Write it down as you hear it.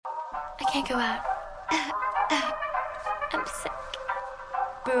I can't go out. I'm sick.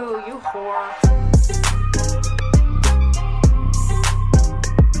 Boo, you whore.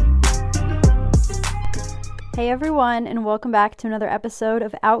 Hey everyone, and welcome back to another episode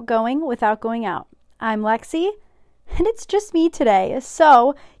of Outgoing Without Going Out. I'm Lexi, and it's just me today.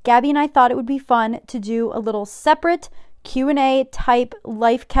 So, Gabby and I thought it would be fun to do a little separate Q&A type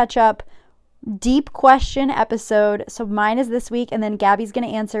life catch-up deep question episode. So mine is this week, and then Gabby's going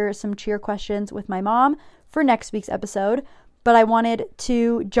to answer some cheer questions with my mom for next week's episode. But I wanted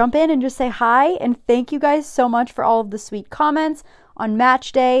to jump in and just say hi and thank you guys so much for all of the sweet comments on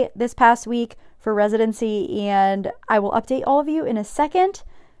match day this past week for residency, and I will update all of you in a second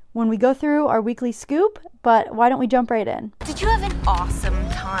when we go through our weekly scoop. But why don't we jump right in? Did you have an awesome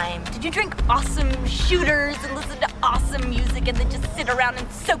time? Did you drink awesome shooters and listen to awesome music and then just sit around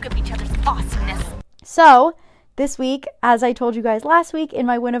and soak up each other's awesomeness? So this week, as I told you guys last week, in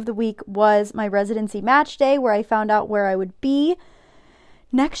my win of the week was my residency match day, where I found out where I would be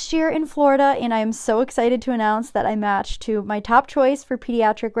next year in Florida, and I am so excited to announce that I matched to my top choice for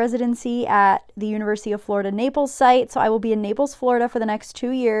pediatric residency at the University of Florida Naples site. So I will be in Naples, Florida for the next 2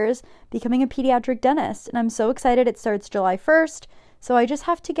 years, becoming a pediatric dentist, and I'm so excited. It starts July 1st, so I just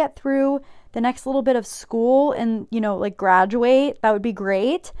have to get through the next little bit of school and, graduate. That would be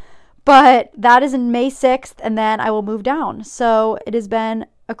great. But that is in May 6th, and then I will move down. So it has been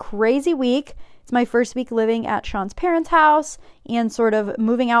a crazy week. It's my first week living at Sean's parents' house and sort of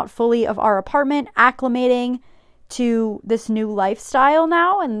moving out fully of our apartment, acclimating to this new lifestyle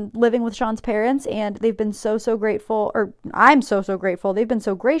now and living with Sean's parents. And they've been so grateful, or I'm so grateful. They've been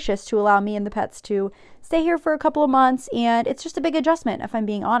so gracious to allow me and the pets to stay here for a couple of months. And it's just a big adjustment, if I'm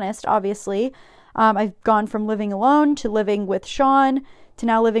being honest, obviously. I've gone from living alone to living with Sean to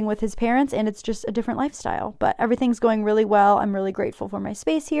now living with his parents, and it's just a different lifestyle. But everything's going really well. I'm really grateful for my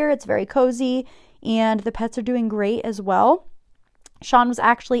space here. It's very cozy, and the pets are doing great as well. Sean was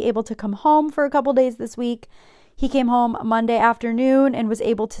actually able to come home for a couple days this week. He came home Monday afternoon and was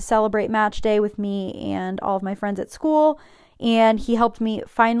able to celebrate match day with me and all of my friends at school, and he helped me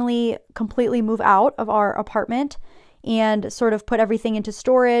finally completely move out of our apartment and sort of put everything into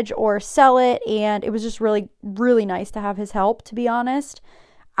storage or sell it. And it was just really, really nice to have his help, to be honest.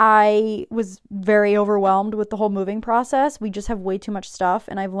 I was very overwhelmed with the whole moving process. We just have way too much stuff,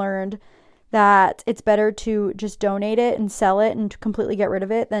 and I've learned that it's better to just donate it and sell it and to completely get rid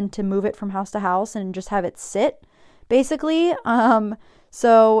of it than to move it from house to house and just have it sit, basically.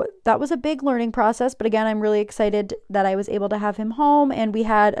 So that was a big learning process, but again, I'm really excited that I was able to have him home, and we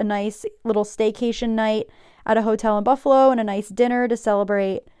had a nice little staycation night at a hotel in Buffalo and a nice dinner to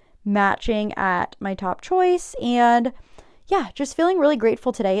celebrate matching at my top choice. And yeah, just feeling really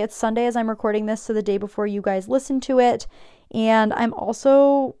grateful today. It's Sunday as I'm recording this, so the day before you guys listen to it. And I'm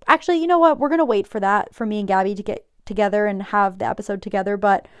also, actually, you know what? We're going to wait for that, for me and Gabby to get together and have the episode together.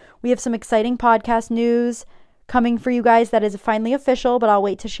 But we have some exciting podcast news coming for you guys that is finally official, but I'll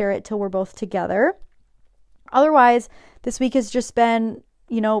wait to share it till we're both together. Otherwise, this week has just been,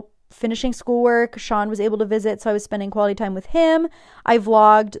 finishing schoolwork. Sean was able to visit, so I was spending quality time with him. I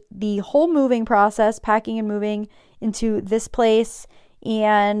vlogged the whole moving process, packing and moving into this place,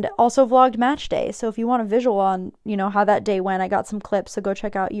 and also vlogged match day. So if you want a visual on, how that day went, I got some clips, so go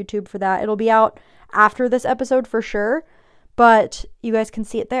check out YouTube for that. It'll be out after this episode for sure, but you guys can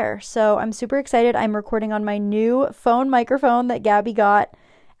see it there. So I'm super excited. I'm recording on my new phone microphone that Gabby got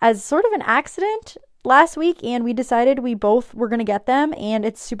as sort of an accident last week, and we decided we both were going to get them, and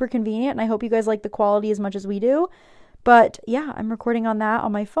it's super convenient, and I hope you guys like the quality as much as we do. But yeah, I'm recording on that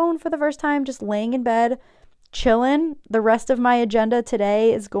on my phone for the first time, just laying in bed, chilling. The rest of my agenda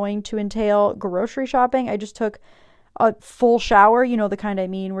today is going to entail grocery shopping. I just took a full shower, the kind I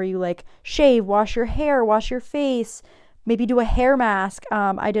mean, where you shave, wash your hair, wash your face, maybe do a hair mask.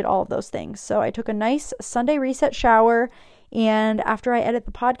 I did all of those things. So I took a nice Sunday reset shower, and after I edit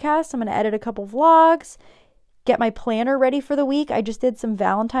the podcast, I'm going to edit a couple vlogs, get my planner ready for the week. I just did some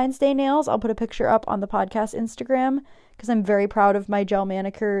Valentine's Day nails. I'll put a picture up on the podcast Instagram because I'm very proud of my gel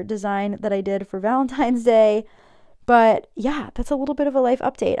manicure design that I did for Valentine's Day. But yeah, that's a little bit of a life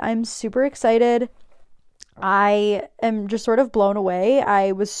update. I'm super excited. I am just sort of blown away.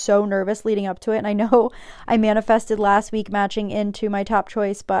 I was so nervous leading up to it, and I know I manifested last week matching into my top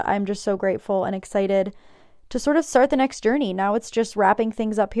choice, but I'm just so grateful and excited to sort of start the next journey. Now it's just wrapping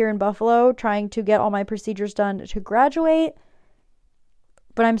things up here in Buffalo, trying to get all my procedures done to graduate,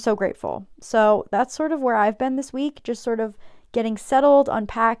 but I'm so grateful. So that's sort of where I've been this week, just sort of getting settled,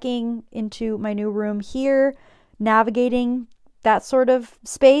 unpacking into my new room here, navigating that sort of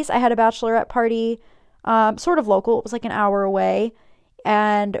space. I had a bachelorette party, sort of local. It was like an hour away,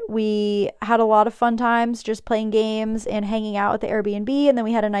 and we had a lot of fun times just playing games and hanging out at the Airbnb, and then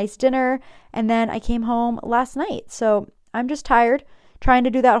we had a nice dinner, and then I came home last night. So I'm just tired, trying to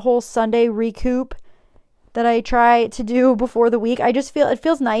do that whole Sunday recoup that I try to do before the week. I just feel, it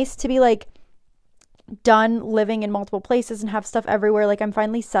feels nice to be like done living in multiple places and have stuff everywhere. Like I'm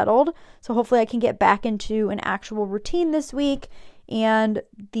finally settled. So hopefully I can get back into an actual routine this week, and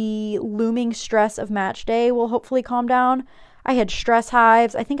the looming stress of match day will hopefully calm down. I had stress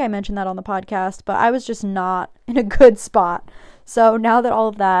hives. I think I mentioned that on the podcast, but I was just not in a good spot. So now that all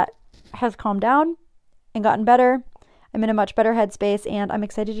of that has calmed down and gotten better, I'm in a much better headspace, and I'm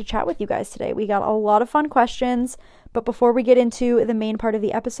excited to chat with you guys today. We got a lot of fun questions, but before we get into the main part of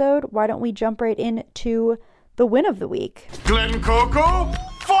the episode, why don't we jump right into the win of the week? Glen Coco?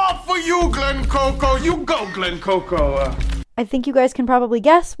 Fall for you, Glen Coco. You go, Glen Coco. I think you guys can probably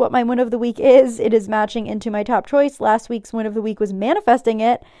guess what my win of the week is. It is matching into my top choice. Last week's win of the week was manifesting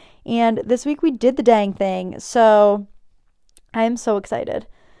it, and this week we did the dang thing. So I am so excited.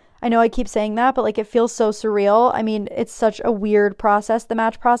 I know I keep saying that, but like it feels so surreal. I mean, it's such a weird process, the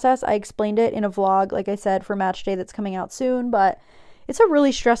match process. I explained it in a vlog, like I said, for match day that's coming out soon, but it's a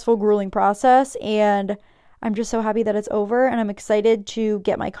really stressful, grueling process, and I'm just so happy that it's over, and I'm excited to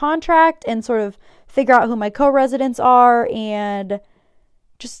get my contract and sort of figure out who my co-residents are and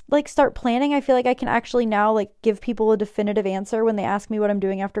just like start planning. I feel like I can actually now like give people a definitive answer when they ask me what I'm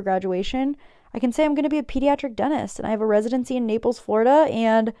doing after graduation. I can say I'm going to be a pediatric dentist, and I have a residency in Naples, Florida,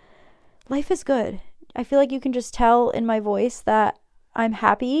 and life is good. I feel like you can just tell in my voice that I'm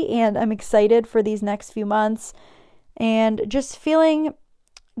happy and I'm excited for these next few months and just feeling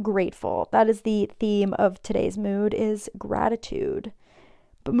grateful. That is the theme of today's mood, is gratitude.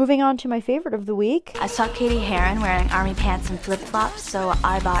 But moving on to my favorite of the week. I saw Katie Heron wearing army pants and flip-flops, so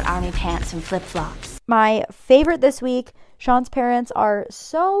I bought army pants and flip-flops. My favorite this week, Sean's parents are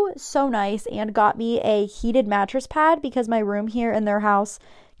so nice and got me a heated mattress pad because my room here in their house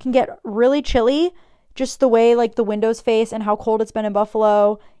can get really chilly, just the way like the windows face and how cold it's been in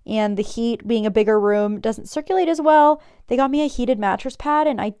Buffalo, and the heat being a bigger room doesn't circulate as well. They got me a heated mattress pad,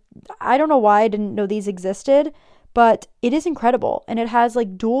 and I don't know why I didn't know these existed, but it is incredible, and it has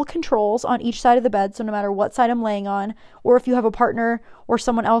like dual controls on each side of the bed, so no matter what side I'm laying on, or if you have a partner or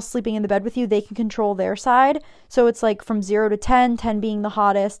someone else sleeping in the bed with you, they can control their side. So it's like from 0 to 10, 10 being the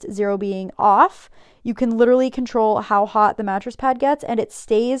hottest, 0 being off. You can literally control how hot the mattress pad gets, and it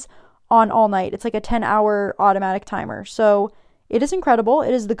stays on all night. It's like a 10-hour automatic timer. So it is incredible.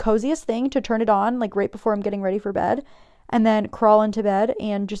 It is the coziest thing to turn it on like right before I'm getting ready for bed, and then crawl into bed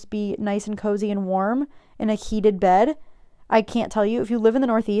and just be nice and cozy and warm in a heated bed. I can't tell you, if you live in the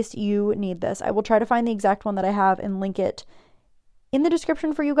Northeast, you need this. I will try to find the exact one that I have and link it in the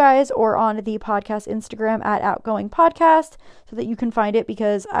description for you guys or on the podcast Instagram at Outgoing Podcast so that you can find it,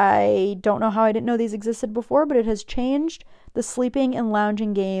 because I don't know how I didn't know these existed before, but it has changed the sleeping and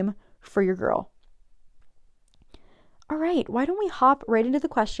lounging game for your girl. All right, why don't we hop right into the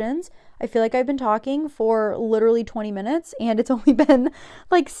questions? I feel like I've been talking for literally 20 minutes and it's only been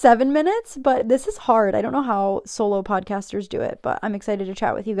like 7 minutes, but this is hard. I don't know how solo podcasters do it, but I'm excited to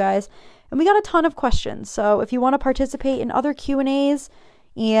chat with you guys. And we got a ton of questions. So if you want to participate in other Q&As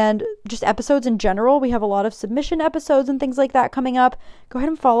and just episodes in general, we have a lot of submission episodes and things like that coming up. Go ahead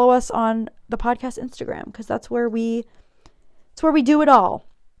and follow us on the podcast Instagram, because that's where we do it all.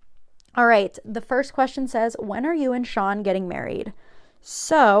 All right, the first question says, when are you and Sean getting married?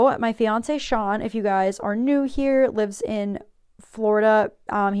 So my fiance Sean, if you guys are new here, lives in Florida.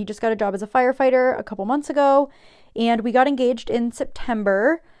 He just got a job as a firefighter a couple months ago, and we got engaged in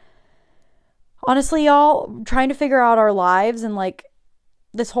September. Honestly, y'all, trying to figure out our lives and like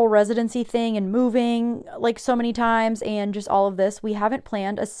this whole residency thing and moving like so many times and just all of this, we haven't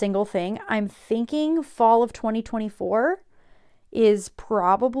planned a single thing. I'm thinking fall of 2024 is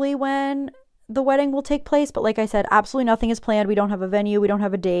probably when the wedding will take place. But like I said, absolutely nothing is planned. We don't have a venue. We don't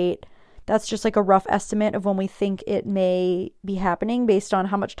have a date. That's just like a rough estimate of when we think it may be happening based on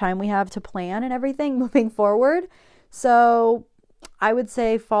how much time we have to plan and everything moving forward. So I would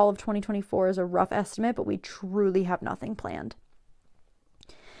say fall of 2024 is a rough estimate, but we truly have nothing planned.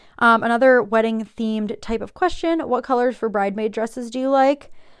 Another wedding themed type of question: what colors for bridesmaid dresses do you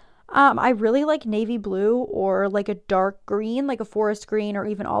like? I really like navy blue or like a dark green, like a forest green or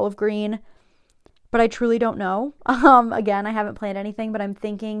even olive green, but I truly don't know. Again, I haven't planned anything, but I'm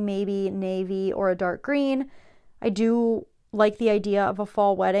thinking maybe navy or a dark green. I do like the idea of a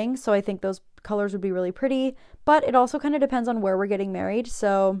fall wedding, so I think those colors would be really pretty, but it also kind of depends on where we're getting married,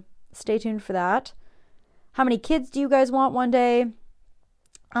 so stay tuned for that. How many kids do you guys want one day?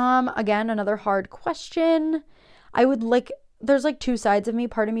 Again, another hard question. I would like there's like two sides of me.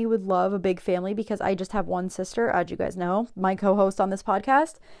 Part of me would love a big family because I just have one sister, as you guys know, my co-host on this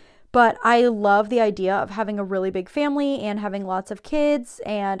podcast. But I love the idea of having a really big family and having lots of kids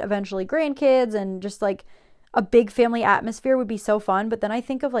and eventually grandkids, and just like a big family atmosphere would be so fun. But then I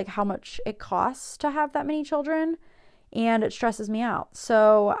think of like how much it costs to have that many children, and it stresses me out.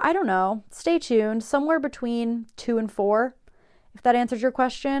 So I don't know. Stay tuned. Somewhere between 2 and 4, if that answers your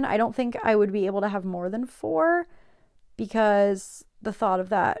question. I don't think I would be able to have more than 4 because the thought of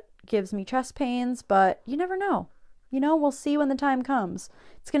that gives me chest pains, but you never know. You know, we'll see when the time comes.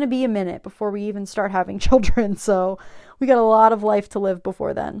 It's going to be a minute before we even start having children, so we got a lot of life to live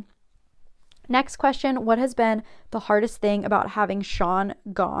before then. Next question, what has been the hardest thing about having Sean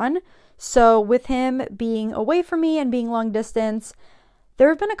gone? So with him being away from me and being long distance, there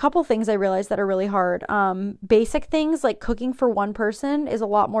have been a couple things I realized that are really hard. Basic things like cooking for one person is a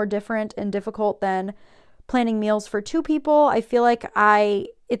lot more different and difficult than planning meals for 2 people. I feel like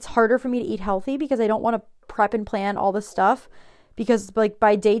it's harder for me to eat healthy because I don't want to prep and plan all this stuff, because like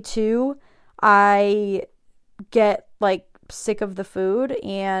by day 2 I get like sick of the food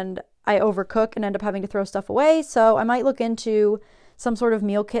and I overcook and end up having to throw stuff away. So I might look into some sort of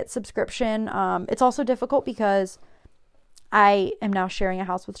meal kit subscription. It's also difficult because I am now sharing a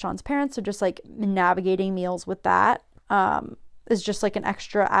house with Sean's parents, so just like navigating meals with that is just like an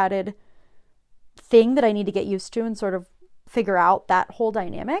extra added thing that I need to get used to and sort of figure out that whole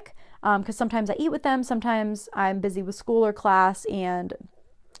dynamic. Because sometimes I eat with them, sometimes I'm busy with school or class, and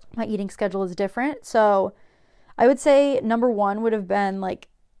my eating schedule is different. So I would say number 1 would have been like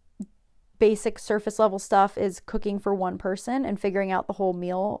basic surface level stuff is cooking for one person and figuring out the whole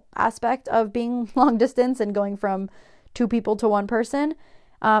meal aspect of being long distance and going from 2 people to 1 person.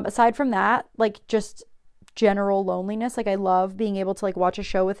 Aside from that, like just general loneliness. Like I love being able to like watch a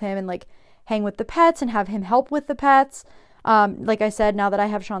show with him and like hang with the pets and have him help with the pets. Like I said, now that I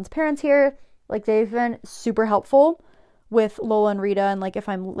have Sean's parents here, like they've been super helpful with Lola and Rita, and like if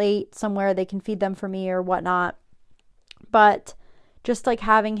I'm late somewhere, they can feed them for me or whatnot. But just like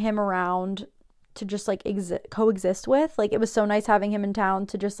having him around to just like coexist with, like it was so nice having him in town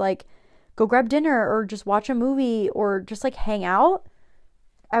to just like go grab dinner or just watch a movie or just like hang out.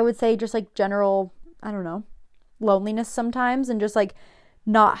 I would say just like general, I don't know, loneliness sometimes, and just like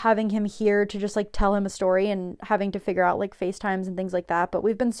not having him here to just like tell him a story and having to figure out like FaceTimes and things like that. But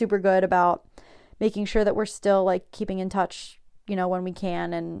we've been super good about making sure that we're still like keeping in touch, you know, when we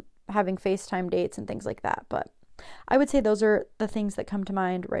can, and having FaceTime dates and things like that. But I would say those are the things that come to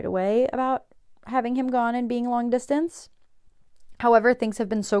mind right away about having him gone and being long distance. However, things have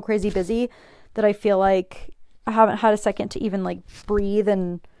been so crazy busy that I feel like I haven't had a second to even like breathe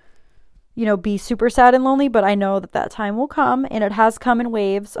and, you know, be super sad and lonely, but I know that that time will come, and it has come in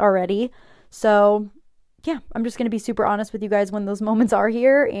waves already. So yeah, I'm just going to be super honest with you guys when those moments are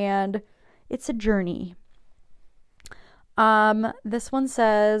here, and it's a journey. This one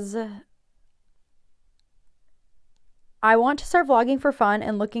says, I want to start vlogging for fun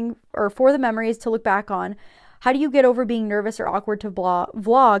and looking for the memories to look back on. How do you get over being nervous or awkward to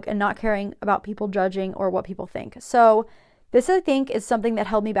vlog and not caring about people judging or what people think? So this, I think, is something that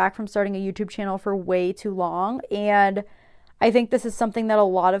held me back from starting a YouTube channel for way too long. And I think this is something that a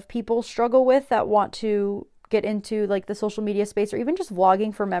lot of people struggle with that want to get into like the social media space or even just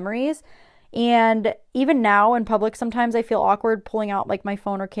vlogging for memories. And even now in public, sometimes I feel awkward pulling out like my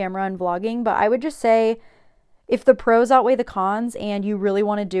phone or camera and vlogging. But I would just say, if the pros outweigh the cons and you really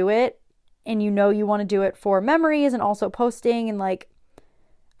want to do it, and you know you want to do it for memories and also posting and like,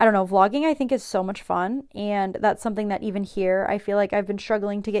 I don't know, vlogging I think is so much fun. And that's something that even here I feel like I've been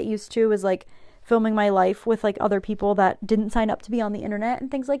struggling to get used to, is like filming my life with like other people that didn't sign up to be on the internet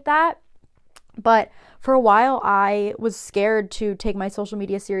and things like that. But for a while I was scared to take my social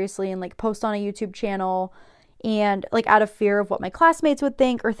media seriously and like post on a YouTube channel, and like out of fear of what my classmates would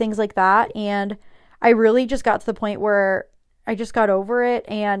think or things like that. And I really just got to the point where I just got over it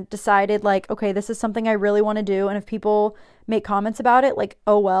and decided like, okay, this is something I really want to do. And if people make comments about it, like,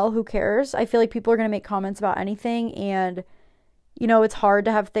 oh well, who cares? I feel like people are going to make comments about anything. And, you know, it's hard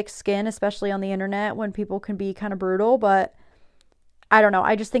to have thick skin, especially on the internet when people can be kind of brutal. But I don't know.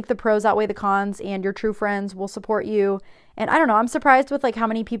 I just think the pros outweigh the cons, and your true friends will support you. And I don't know. I'm surprised with like how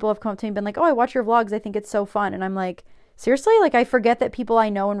many people have come up to me and been like, oh, I watch your vlogs. I think it's so fun. And I'm like, seriously? Like I forget that people I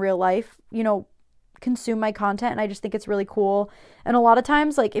know in real life, you know, consume my content, and I just think it's really cool. And a lot of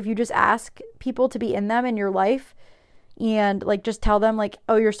times, like if you just ask people to be in them in your life and like just tell them like,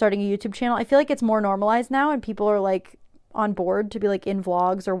 oh, you're starting a YouTube channel, I feel like it's more normalized now, and people are like on board to be like in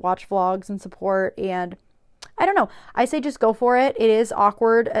vlogs or watch vlogs and support. And I don't know. I say just go for it. It is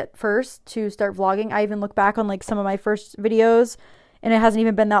awkward at first to start vlogging. I even look back on like some of my first videos and it hasn't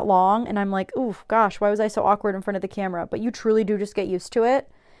even been that long. And I'm like, ooh, gosh, why was I so awkward in front of the camera? But you truly do just get used to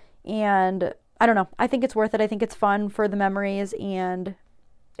it. And I don't know. I think it's worth it. I think it's fun for the memories and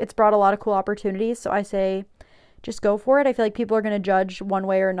it's brought a lot of cool opportunities. So I say just go for it. I feel like people are going to judge one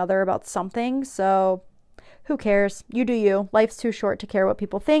way or another about something. So who cares? You do you. Life's too short to care what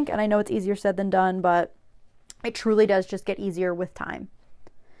people think. And I know it's easier said than done, but it truly does just get easier with time.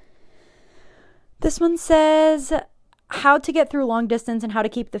 This one says, how to get through long distance and how to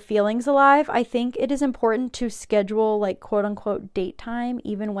keep the feelings alive. I think it is important to schedule like quote unquote date time,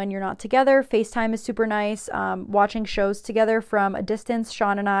 even when you're not together. FaceTime is super nice. Watching shows together from a distance.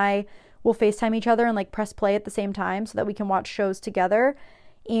 Sean and I will FaceTime each other and like press play at the same time so that we can watch shows together.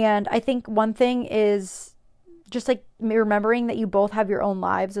 And I think one thing is just like remembering that you both have your own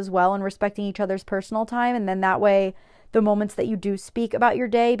lives as well and respecting each other's personal time. And then that way, the moments that you do speak about your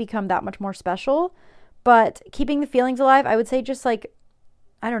day become that much more special. But keeping the feelings alive, I would say just like,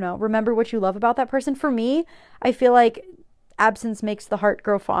 I don't know, remember what you love about that person. For me, I feel like absence makes the heart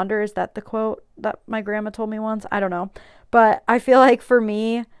grow fonder. Is that the quote that my grandma told me once? I don't know. But I feel like for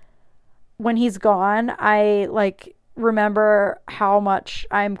me, when he's gone, I like remember how much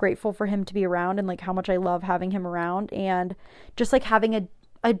I'm grateful for him to be around and like how much I love having him around, and just like having a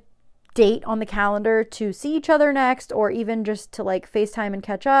date on the calendar to see each other next, or even just to like FaceTime and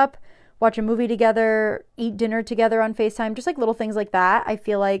catch up, watch a movie together, eat dinner together on FaceTime, just like little things like that. I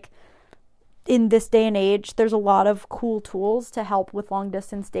feel like in this day and age, there's a lot of cool tools to help with long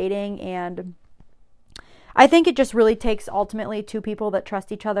distance dating, and I think it just really takes ultimately two people that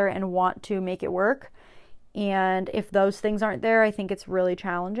trust each other and want to make it work. And if those things aren't there, I think it's really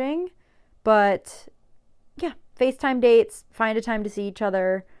challenging. But yeah, FaceTime dates, find a time to see each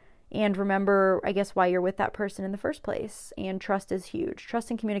other, and remember, I guess, why you're with that person in the first place. And trust is huge. Trust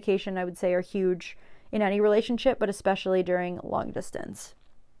and communication, I would say, are huge in any relationship, but especially during long distance.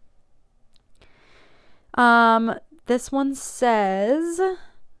 This one says,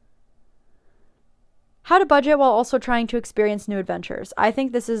 how to budget while also trying to experience new adventures. I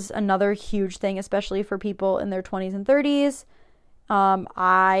think this is another huge thing, especially for people in their 20s and 30s.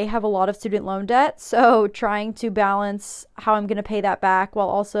 I have a lot of student loan debt, so trying to balance how I'm going to pay that back while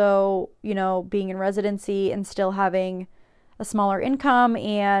also, you know, being in residency and still having a smaller income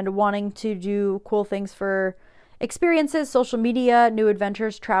and wanting to do cool things for experiences, social media, new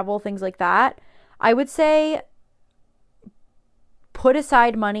adventures, travel, things like that. I would say put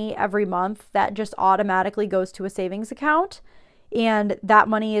aside money every month that just automatically goes to a savings account, and that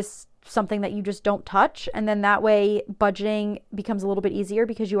money is something that you just don't touch. And then that way budgeting becomes a little bit easier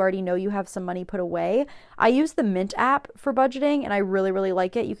because you already know you have some money put away. I use the Mint app for budgeting and I really, really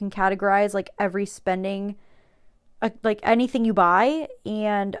like it. You can categorize like every spending, like anything you buy,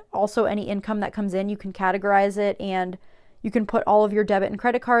 and also any income that comes in, you can categorize it, and you can put all of your debit and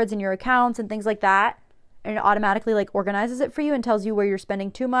credit cards in your accounts and things like that. And it automatically like organizes it for you and tells you where you're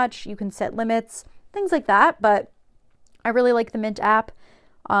spending too much. You can set limits, things like that. But I really like the Mint app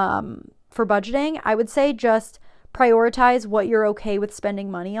for budgeting. I would say just prioritize what you're okay with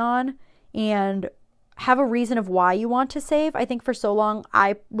spending money on and have a reason of why you want to save. I think for so long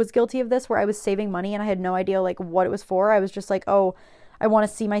I was guilty of this, where I was saving money and I had no idea like what it was for. I was just like, oh, I want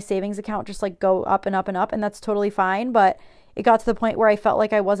to see my savings account just like go up and up and up, and that's totally fine. But it got to the point where I felt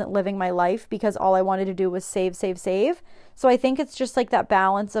like I wasn't living my life because all I wanted to do was save, save, save. So I think it's just like that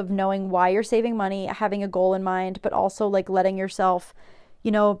balance of knowing why you're saving money, having a goal in mind, but also like letting yourself,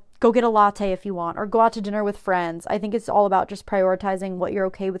 you know, go get a latte if you want, or go out to dinner with friends. I think it's all about just prioritizing what you're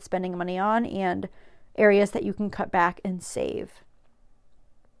okay with spending money on and areas that you can cut back and save.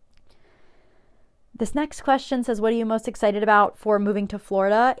 This next question says, what are you most excited about for moving to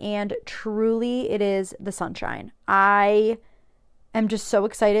Florida? And truly, it is the sunshine. I am just so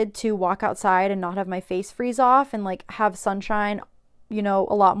excited to walk outside and not have my face freeze off and like have sunshine, you know,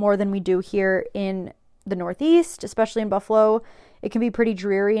 a lot more than we do here in the Northeast, especially in Buffalo. It can be pretty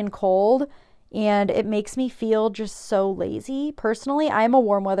dreary and cold, and it makes me feel just so lazy. Personally, I am a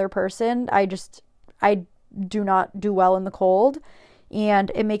warm weather person. I do not do well in the cold,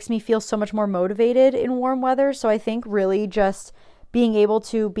 and it makes me feel so much more motivated in warm weather. So I think really just being able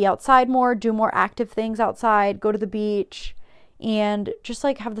to be outside more, do more active things outside, go to the beach, and just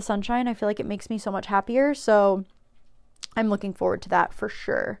like have the sunshine, I feel like it makes me so much happier. So I'm looking forward to that for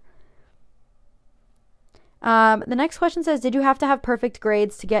sure. The next question says, did you have to have perfect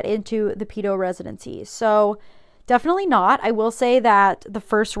grades to get into the pedo residency? So definitely not. I will say that the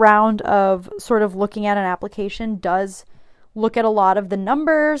first round of sort of looking at an application does look at a lot of the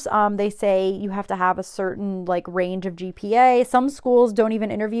numbers. They say you have to have a certain like range of GPA. Some schools don't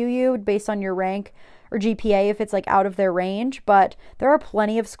even interview you based on your rank or GPA if it's like out of their range, but there are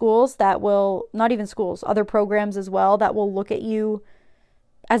plenty of schools that will, not even schools, other programs as well, that will look at you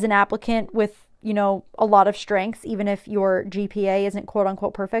as an applicant with, you know, a lot of strengths, even if your GPA isn't quote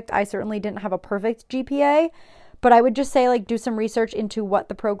unquote perfect. I certainly didn't have a perfect GPA, but I would just say like do some research into what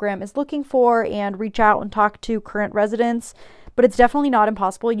the program is looking for and reach out and talk to current residents. But it's definitely not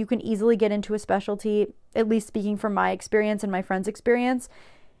impossible. You can easily get into a specialty, at least speaking from my experience and my friend's experience.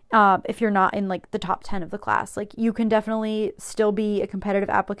 If you're not in like the top 10 of the class, like you can definitely still be a competitive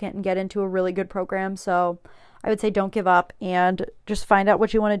applicant and get into a really good program. So I would say don't give up and just find out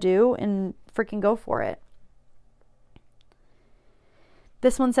what you want to do and freaking go for it.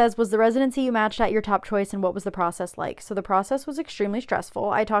 This one says, was the residency you matched at your top choice and what was the process like? So the process was extremely stressful.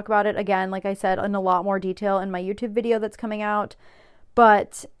 I talk about it again, like I said, in a lot more detail in my YouTube video that's coming out,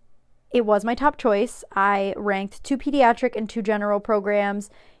 but it was my top choice. I ranked 2 pediatric and 2 general programs,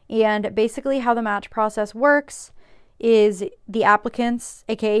 and basically how the match process works is the applicants,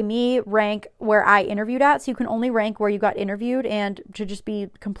 aka me, rank where I interviewed at. So you can only rank where you got interviewed, and to just be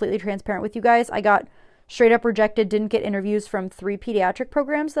completely transparent with you guys, I got straight up rejected, didn't get interviews from 3 pediatric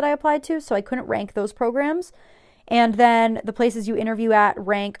programs that I applied to, so I couldn't rank those programs. And then the places you interview at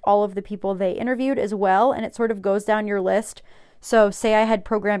rank all of the people they interviewed as well, and it sort of goes down your list. So say I had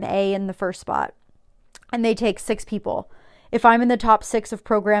program A in the first spot, and they take 6 people. If I'm in the top 6 of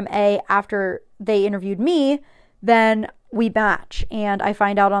program A after they interviewed me, then we match, and I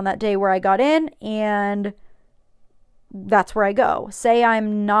find out on that day where I got in, and that's where I go. Say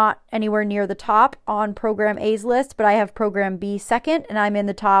I'm not anywhere near the top on program A's list, but I have program B second, and I'm in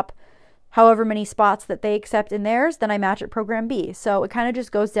the top however many spots that they accept in theirs, then I match at program B. So it kind of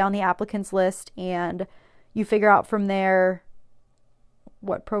just goes down the applicants list, and you figure out from there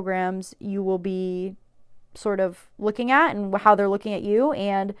what programs you will be sort of looking at and how they're looking at you,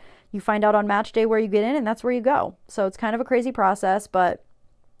 and you find out on match day where you get in, and that's where you go. So it's kind of a crazy process, but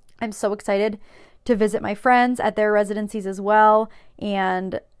I'm so excited to visit my friends at their residencies as well.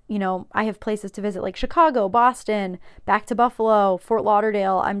 And, you know, I have places to visit like Chicago, Boston, back to Buffalo, Fort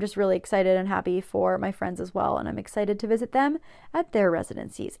Lauderdale. I'm just really excited and happy for my friends as well. And I'm excited to visit them at their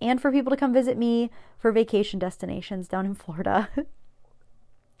residencies and for people to come visit me for vacation destinations down in Florida.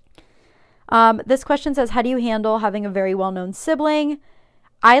 This question says, how do you handle having a very well-known sibling?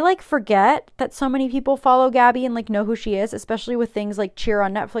 I like forget that so many people follow Gabby and like know who she is, especially with things like Cheer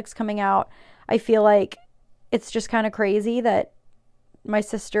on Netflix coming out. I feel like it's just kind of crazy that my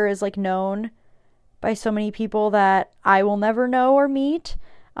sister is like known by so many people that I will never know or meet.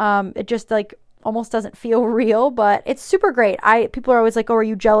 It just like almost doesn't feel real, but it's super great. People are always like, oh, are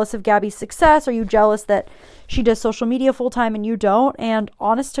you jealous of Gabby's success? Are you jealous that she does social media full time and you don't? And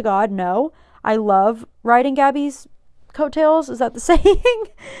honest to God, no. I love riding Gabby's coattails. Is that the saying?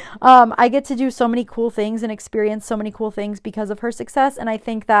 I get to do so many cool things and experience so many cool things because of her success. And I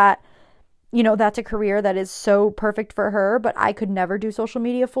think that, you know, that's a career that is so perfect for her, but I could never do social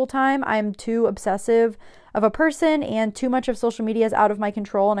media full time. I'm too obsessive of a person, and too much of social media is out of my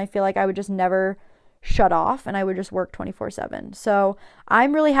control, and I feel like I would just never shut off and I would just work 24/7. So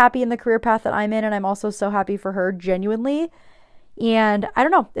I'm really happy in the career path that I'm in, and I'm also so happy for her, genuinely. And I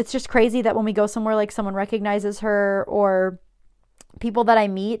don't know, it's just crazy that when we go somewhere, like someone recognizes her, or people that I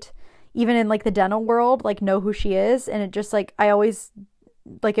meet, even in like the dental world, like know who she is. And it just like, I always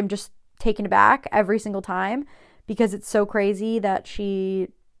like am just taken aback every single time, because it's so crazy that she,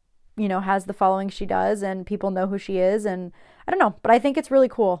 you know, has the following she does and people know who she is. And I don't know, but I think it's really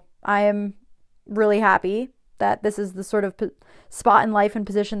cool. I am really happy that this is the sort of spot in life and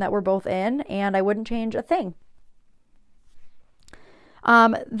position that we're both in, and I wouldn't change a thing.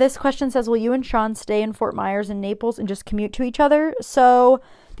 This question says, will you and Sean stay in Fort Myers and Naples and just commute to each other? So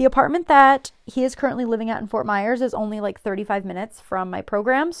the apartment that he is currently living at in Fort Myers is only like 35 minutes from my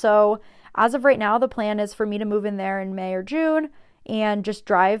program. So as of right now, the plan is for me to move in there in May or June and just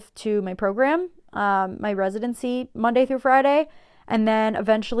drive to my program, my residency, Monday through Friday. And then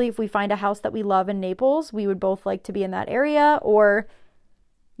eventually, if we find a house that we love in Naples, we would both like to be in that area, or,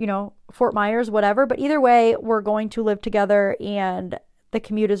 you know, Fort Myers, whatever. But either way, we're going to live together, and the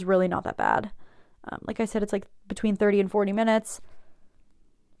commute is really not that bad. Like I said, it's like between 30 and 40 minutes.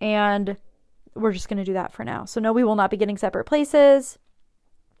 And we're just going to do that for now. So no, we will not be getting separate places.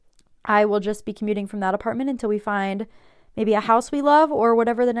 I will just be commuting from that apartment until we find maybe a house we love, or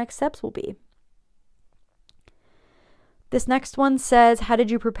whatever the next steps will be. This next one says, how did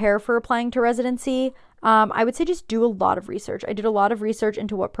you prepare for applying to residency? I would say just do a lot of research. I did a lot of research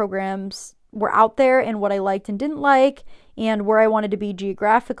into what programs were out there and what I liked and didn't like and where I wanted to be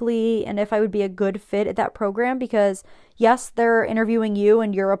geographically and if I would be a good fit at that program, because yes, they're interviewing you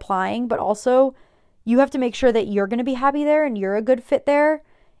and you're applying, but also you have to make sure that you're going to be happy there and you're a good fit there,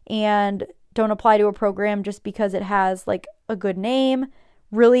 and don't apply to a program just because it has like a good name.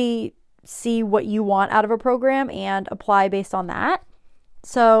 Really see what you want out of a program and apply based on that.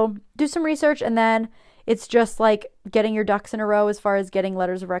 So do some research, and then it's just like getting your ducks in a row as far as getting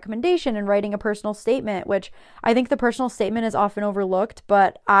letters of recommendation and writing a personal statement, which I think the personal statement is often overlooked,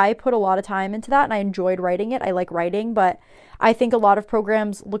 but I put a lot of time into that and I enjoyed writing it. I like writing, but I think a lot of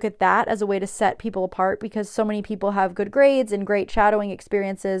programs look at that as a way to set people apart because so many people have good grades and great shadowing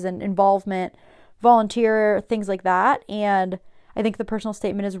experiences and involvement, volunteer, things like that. And I think the personal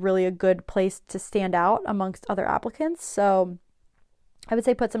statement is really a good place to stand out amongst other applicants. So I would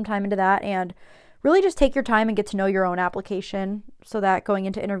say put some time into that and really just take your time and get to know your own application so that going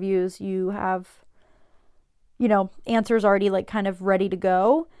into interviews, you have, answers already like kind of ready to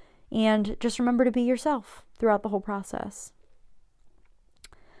go. And just remember to be yourself throughout the whole process.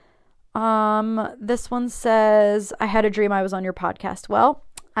 This one says, I had a dream I was on your podcast. Well,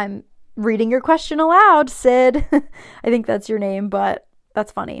 I'm reading your question aloud, Sid. I think that's your name, but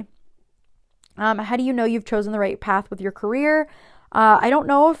that's funny. How do you know you've chosen the right path with your career? I don't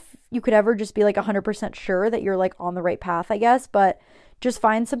know if you could ever just be like 100% sure that you're like on the right path, I guess, but just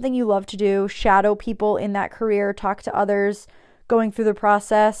find something you love to do, shadow people in that career, talk to others going through the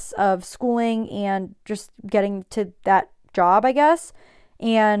process of schooling and just getting to that job, I guess,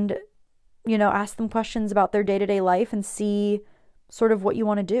 and, ask them questions about their day-to-day life and see sort of what you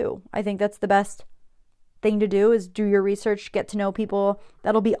want to do. I think that's the best thing to do is do your research, get to know people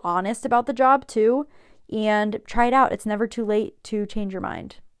that'll be honest about the job too, and try it out. It's never too late to change your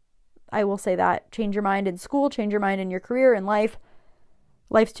mind. I will say that. Change your mind in school, change your mind in your career, in life.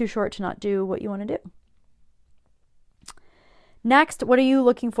 Life's too short to not do what you want to do. Next, what are you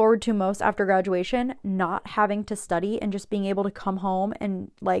looking forward to most after graduation? Not having to study and just being able to come home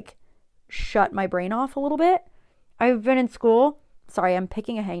and like shut my brain off a little bit. I've been in school. Sorry, I'm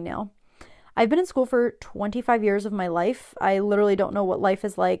picking a hangnail. I've been in school for 25 years of my life. I literally don't know what life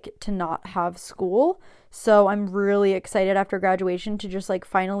is like to not have school. So I'm really excited after graduation to just like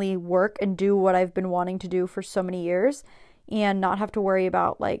finally work and do what I've been wanting to do for so many years and not have to worry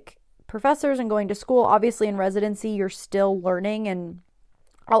about like professors and going to school. Obviously in residency, you're still learning and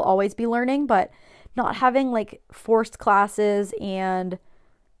I'll always be learning, but not having like forced classes and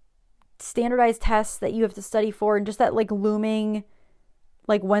standardized tests that you have to study for and just that like looming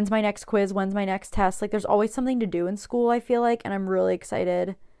like when's my next quiz, when's my next test, like there's always something to do in school, I feel like, and I'm really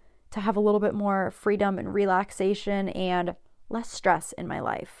excited to have a little bit more freedom and relaxation and less stress in my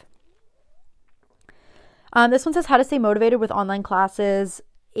life. This one says how to stay motivated with online classes,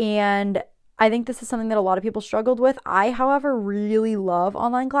 and I think this is something that a lot of people struggled with. I, however, really love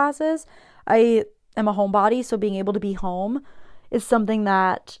online classes. I am a homebody, so being able to be home is something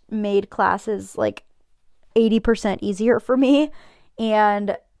that made classes like 80% easier for me.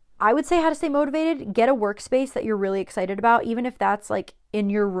 And I would say how to stay motivated, get a workspace that you're really excited about, even if that's like in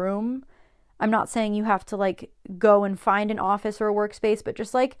your room. I'm not saying you have to like go and find an office or a workspace, but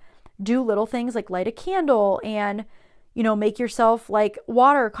just like do little things like light a candle and, make yourself like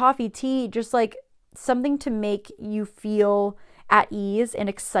water, coffee, tea, just like something to make you feel at ease and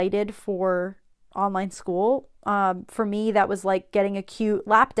excited for online school. For me, that was like getting a cute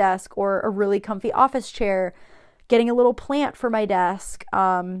lap desk or a really comfy office chair, getting a little plant for my desk,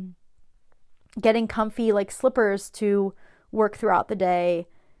 getting comfy like slippers to work throughout the day,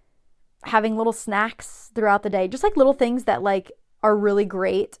 having little snacks throughout the day, just like little things that like are really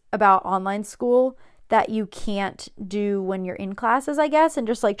great about online school that you can't do when you're in classes, I guess, and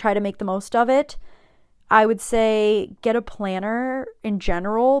just like try to make the most of it. I would say get a planner in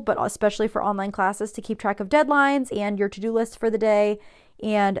general, but especially for online classes to keep track of deadlines and your to-do list for the day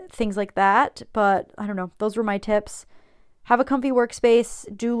and things like that. But I don't know, those were my tips. Have a comfy workspace,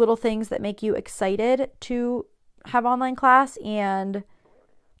 do little things that make you excited to have online class, and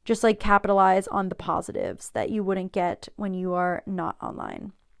just like capitalize on the positives that you wouldn't get when you are not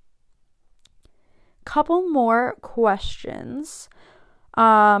online. Couple more questions.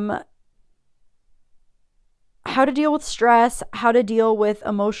 How to deal with stress, how to deal with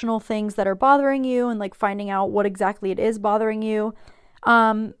emotional things that are bothering you, and like finding out what exactly it is bothering you.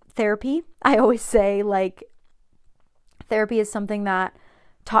 Therapy. I always say like therapy is something that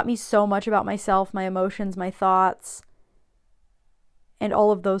taught me so much about myself, my emotions, my thoughts, and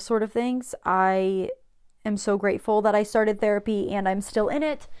all of those sort of things. I am so grateful that I started therapy and I'm still in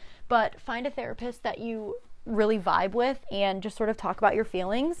it, but find a therapist that you really vibe with and just sort of talk about your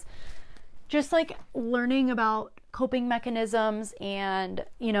feelings. just like learning about coping mechanisms and,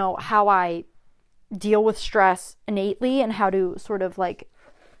 you know, how I deal with stress innately and how to sort of like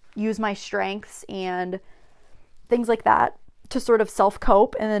use my strengths and things like that to sort of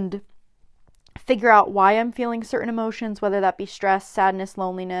self-cope and figure out why I'm feeling certain emotions, whether that be stress, sadness,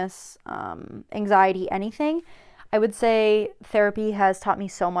 loneliness, anxiety, anything. I would say therapy has taught me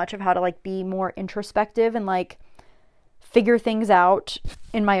so much of how to like be more introspective and like figure things out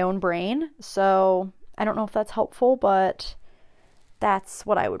in my own brain. So I don't know if that's helpful, but that's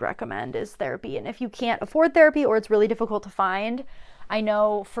what I would recommend is therapy. And if you can't afford therapy or it's really difficult to find, I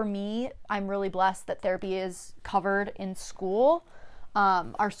know for me, I'm really blessed that therapy is covered in school.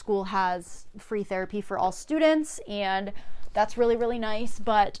 Our school has free therapy for all students, and that's really, really nice.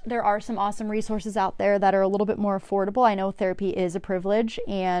 But there are some awesome resources out there that are a little bit more affordable. I know therapy is a privilege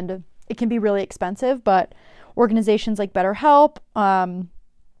and it can be really expensive, but organizations like BetterHelp,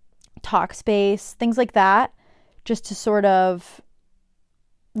 Talkspace, things like that, just to sort of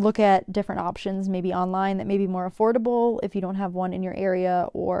look at different options maybe online that may be more affordable if you don't have one in your area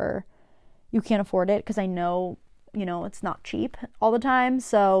or you can't afford it, because I know, you know, it's not cheap all the time.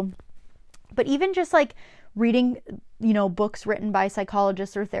 So, but even just like reading, you know, books written by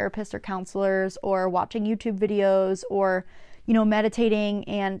psychologists or therapists or counselors, or watching YouTube videos, or, you know, meditating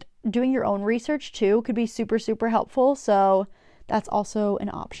and doing your own research too could be super, super helpful. So that's also an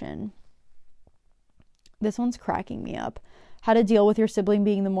option. This one's cracking me up. How to deal with your sibling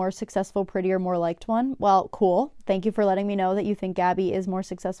being the more successful, prettier, more liked one. Well, cool. Thank you for letting me know that you think Gabby is more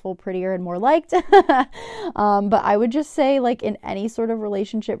successful, prettier, and more liked. But I would just say, like, in any sort of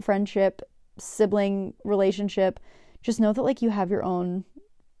relationship, friendship, sibling relationship, just know that, like, you have your own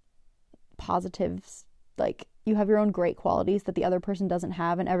positives. Like, you have your own great qualities that the other person doesn't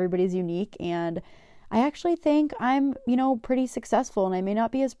have, and everybody's unique. And I actually think I'm, you know, pretty successful, and I may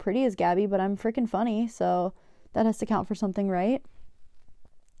not be as pretty as Gabby, but I'm freaking funny. So that has to count for something, right?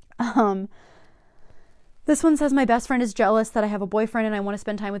 This one says, my best friend is jealous that I have a boyfriend and I want to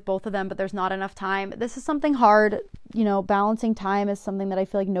spend time with both of them, but there's not enough time. This is something hard. You know, balancing time is something that I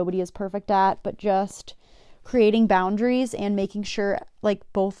feel like nobody is perfect at, but just creating boundaries and making sure like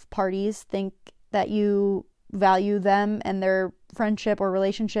both parties think that you value them and their friendship or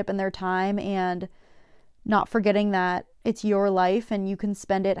relationship and their time, and not forgetting that it's your life and you can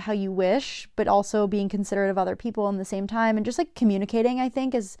spend it how you wish, but also being considerate of other people in the same time. And just like communicating, I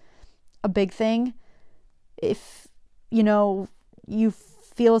think, is a big thing. If, you know, you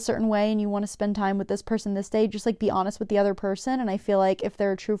feel a certain way and you want to spend time with this person this day, just like be honest with the other person. And I feel like if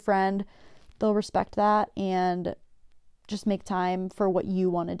they're a true friend, they'll respect that and just make time for what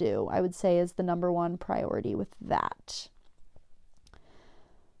you want to do, I would say is the number one priority with that.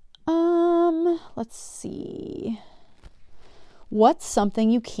 Let's see. What's something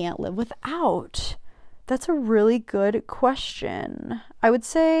you can't live without? That's a really good question. I would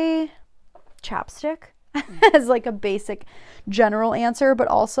say chapstick as like a basic general answer, but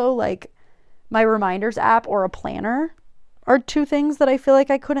also like my reminders app or a planner are two things that I feel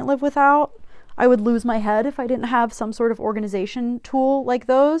like I couldn't live without. I would lose my head if I didn't have some sort of organization tool like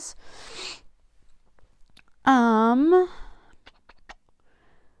those.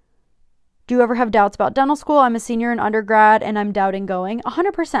 Do you ever have doubts about dental school? I'm a senior in undergrad and I'm doubting going.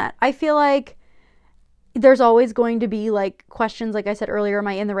 100%. I feel like there's always going to be like questions, like I said earlier, am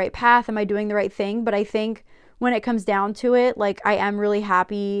I in the right path? Am I doing the right thing? But I think when it comes down to it, like I am really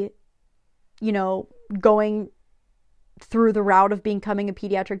happy, you know, going through the route of becoming a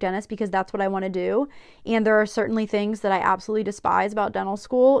pediatric dentist, because that's what I want to do. And there are certainly things that I absolutely despise about dental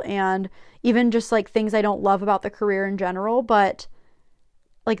school, and even just like things I don't love about the career in general, but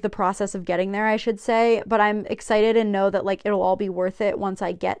like the process of getting there, I should say. But I'm excited and know that like it'll all be worth it once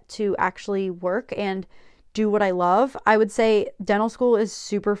I get to actually work and do what I love. I would say dental school is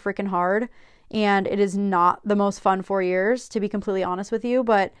super freaking hard, and it is not the most fun 4 years, to be completely honest with you,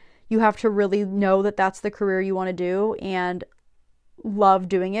 but you have to really know that that's the career you want to do and love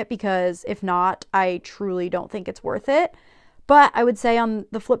doing it, because if not, I truly don't think it's worth it. But I would say on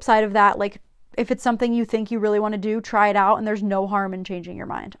the flip side of that, like if it's something you think you really want to do, try it out, and there's no harm in changing your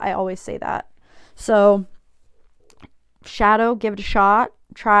mind. I always say that. So shadow, give it a shot,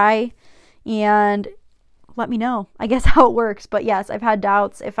 try, and let me know, I guess, how it works. But yes, I've had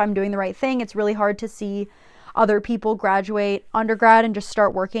doubts if I'm doing the right thing. It's really hard to see other people graduate undergrad and just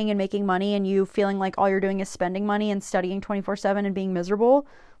start working and making money, and you feeling like all you're doing is spending money and studying 24/7 and being miserable.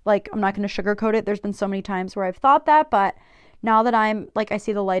 Like, I'm not going to sugarcoat it. There's been so many times where I've thought that, but now that I'm like, I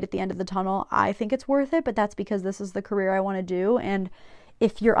see the light at the end of the tunnel, I think it's worth it. But that's because this is the career I want to do. And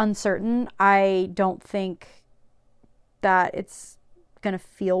if you're uncertain, I don't think that it's going to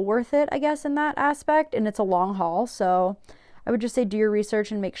feel worth it, I guess, in that aspect. And it's a long haul. So I would just say do your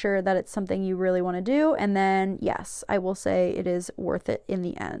research and make sure that it's something you really want to do. And then, yes, I will say it is worth it in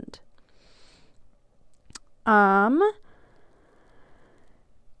the end.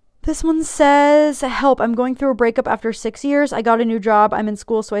 This one says, help, I'm going through a breakup after 6 years. I got a new job. I'm in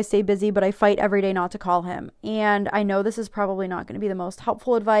school, so I stay busy, but I fight every day not to call him. And I know this is probably not going to be the most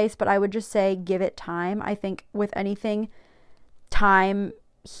helpful advice, but I would just say give it time. I think with anything, time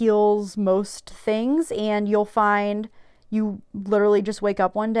heals most things, and you'll find you literally just wake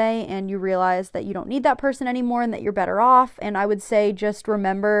up one day and you realize that you don't need that person anymore and that you're better off. And I would say just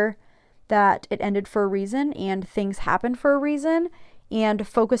remember that it ended for a reason and things happened for a reason, and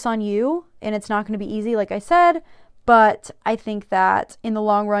focus on you. And it's not going to be easy, like I said, but I think that in the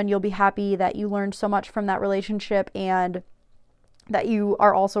long run, you'll be happy that you learned so much from that relationship, and that you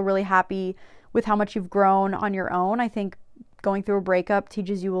are also really happy with how much you've grown on your own. I think going through a breakup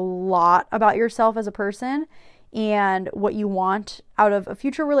teaches you a lot about yourself as a person and what you want out of a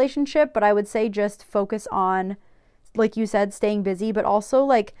future relationship. But I would say just focus on, like you said, staying busy, but also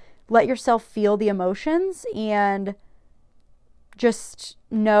like let yourself feel the emotions, and just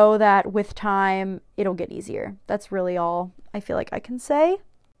know that with time, it'll get easier. That's really all I feel like I can say.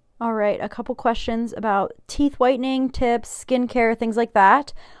 All right, a couple questions about teeth whitening, tips, skincare, things like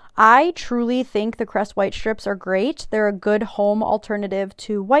that. I truly think the Crest White Strips are great. They're a good home alternative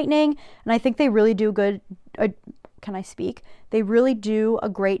to whitening, and I think they really do They really do a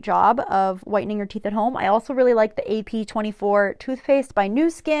great job of whitening your teeth at home. I also really like the AP24 toothpaste by Nu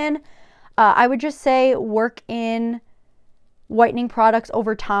Skin. I would just say work in whitening products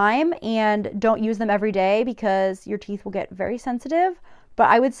over time and don't use them every day because your teeth will get very sensitive. But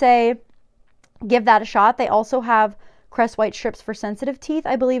I would say give that a shot. They also have Crest White Strips for sensitive teeth,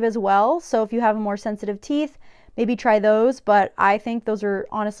 I believe, as well. So if you have more sensitive teeth, maybe try those. But I think those are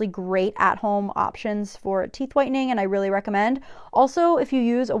honestly great at-home options for teeth whitening, and I really recommend. Also, if you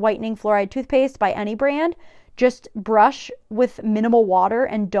use a whitening fluoride toothpaste by any brand, just brush with minimal water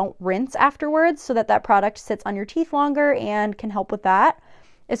and don't rinse afterwards, so that that product sits on your teeth longer and can help with that.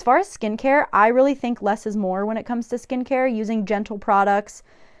 As far as skincare, I really think less is more when it comes to skincare, using gentle products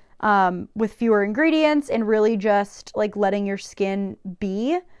with fewer ingredients and really just like letting your skin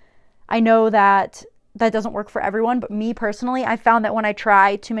be. I know that doesn't work for everyone, but me personally, I found that when I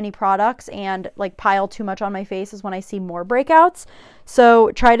try too many products and like pile too much on my face is when I see more breakouts. So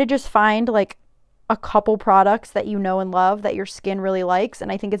try to just find like a couple products that you know and love that your skin really likes.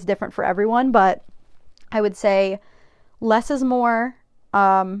 And I think it's different for everyone, but I would say less is more.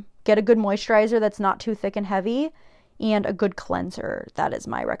 Get a good moisturizer that's not too thick and heavy, and a good cleanser. That is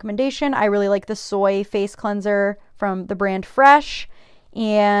my recommendation. I really like the soy face cleanser from the brand Fresh,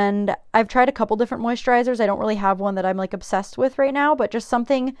 and I've tried a couple different moisturizers. I don't really have one that I'm like obsessed with right now, but just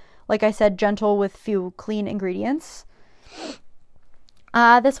something, like I said, gentle with few clean ingredients.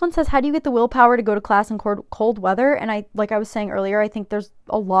 This one says, how do you get the willpower to go to class in cold weather? And like I was saying earlier, I think there's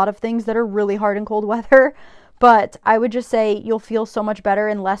a lot of things that are really hard in cold weather, but I would just say you'll feel so much better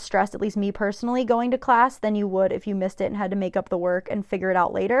and less stressed, at least me personally, going to class than you would if you missed it and had to make up the work and figure it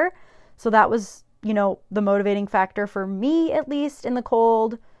out later. So that was, the motivating factor for me, at least in the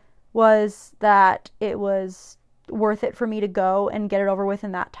cold, was that it was worth it for me to go and get it over with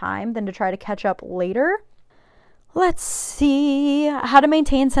in that time than to try to catch up later. Let's see. How to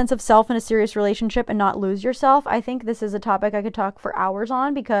maintain sense of self in a serious relationship and not lose yourself. I think this is a topic I could talk for hours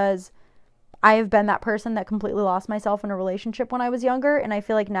on, because I have been that person that completely lost myself in a relationship when I was younger, and I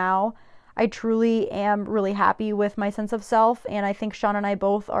feel like now I truly am really happy with my sense of self, and I think Sean and I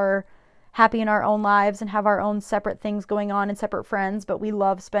both are happy in our own lives and have our own separate things going on and separate friends, but we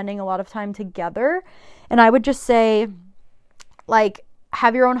love spending a lot of time together. And I would just say, like,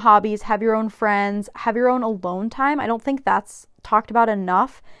 have your own hobbies, have your own friends, have your own alone time. I don't think that's talked about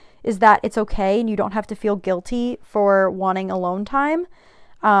enough, is that it's okay and you don't have to feel guilty for wanting alone time.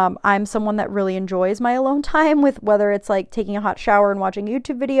 I'm someone that really enjoys my alone time, with whether it's like taking a hot shower and watching a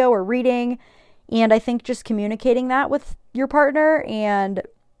YouTube video or reading. And I think just communicating that with your partner and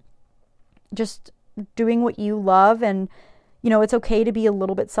just doing what you love. And, it's okay to be a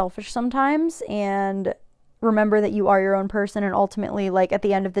little bit selfish sometimes, and remember that you are your own person, and ultimately, like, at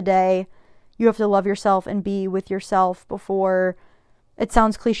the end of the day, you have to love yourself and be with yourself before, it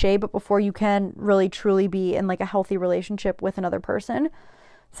sounds cliche, but before you can really truly be in like a healthy relationship with another person.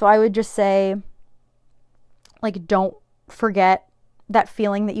 So I would just say, like, don't forget that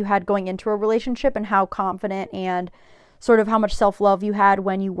feeling that you had going into a relationship and how confident and sort of how much self-love you had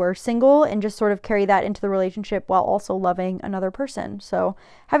when you were single, and just sort of carry that into the relationship while also loving another person. So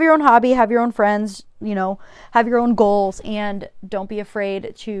have your own hobby, have your own friends, have your own goals, and don't be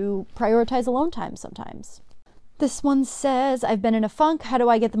afraid to prioritize alone time sometimes. This one says, I've been in a funk. How do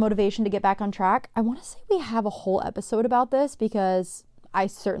I get the motivation to get back on track? I want to say we have a whole episode about this because I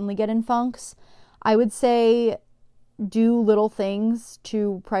certainly get in funks. I would say do little things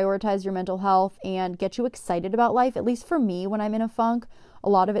to prioritize your mental health and get you excited about life. At least for me, when I'm in a funk, a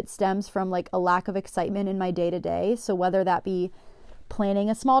lot of it stems from like a lack of excitement in my day-to-day. So whether that be planning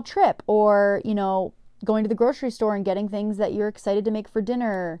a small trip or, going to the grocery store and getting things that you're excited to make for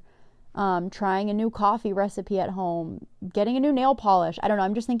dinner, trying a new coffee recipe at home, getting a new nail polish. I don't know.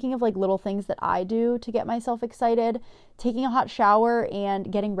 I'm just thinking of like little things that I do to get myself excited, taking a hot shower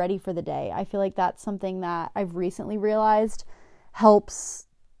and getting ready for the day. I feel like that's something that I've recently realized helps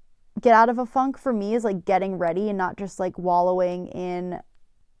get out of a funk for me, is like getting ready and not just like wallowing in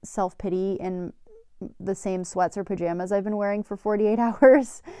self-pity in the same sweats or pajamas I've been wearing for 48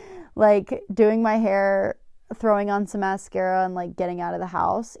 hours. Like doing my hair, throwing on some mascara, and like getting out of the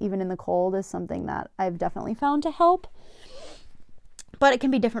house even in the cold is something that I've definitely found to help. But it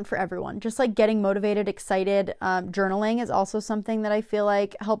can be different for everyone. Just like getting motivated, excited. Journaling is also something that I feel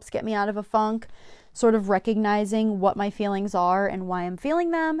like helps get me out of a funk, sort of recognizing what my feelings are and why I'm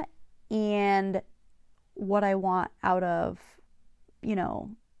feeling them, and what I want out of,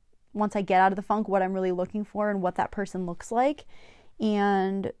 once I get out of the funk, what I'm really looking for and what that person looks like.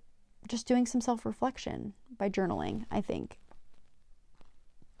 And just doing some self-reflection by journaling, I think.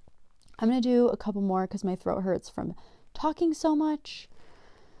 I'm going to do a couple more because my throat hurts from talking so much.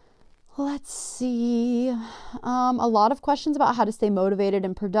 Let's see. A lot of questions about how to stay motivated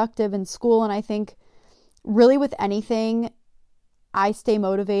and productive in school. And I think really with anything, I stay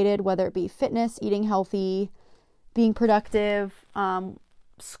motivated, whether it be fitness, eating healthy, being productive,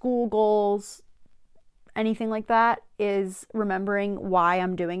 school goals, anything like that, is remembering why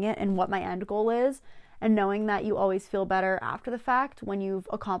I'm doing it and what my end goal is, and knowing that you always feel better after the fact when you've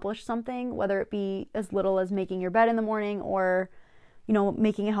accomplished something, whether it be as little as making your bed in the morning or,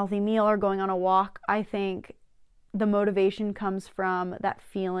 making a healthy meal or going on a walk. I think the motivation comes from that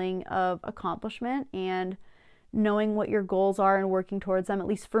feeling of accomplishment and knowing what your goals are and working towards them. At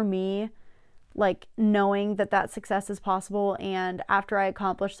least for me, like knowing that success is possible, and after I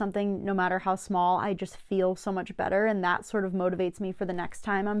accomplish something, no matter how small, I just feel so much better, and that sort of motivates me for the next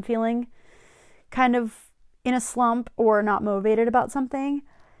time I'm feeling kind of in a slump or not motivated about something,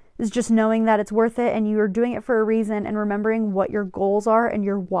 is just knowing that it's worth it and you're doing it for a reason, and remembering what your goals are and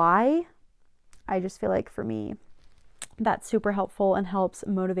your why. I just feel like for me, that's super helpful and helps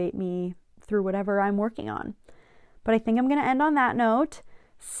motivate me through whatever I'm working on. But I think I'm going to end on that note.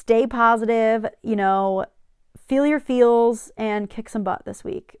 Stay positive, feel your feels, and kick some butt this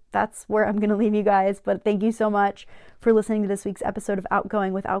week. That's where I'm going to leave you guys. But thank you so much for listening to this week's episode of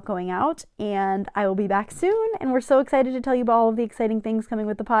Outgoing Without Going Out. And I will be back soon. And we're so excited to tell you about all of the exciting things coming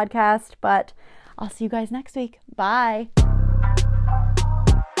with the podcast. But I'll see you guys next week. Bye.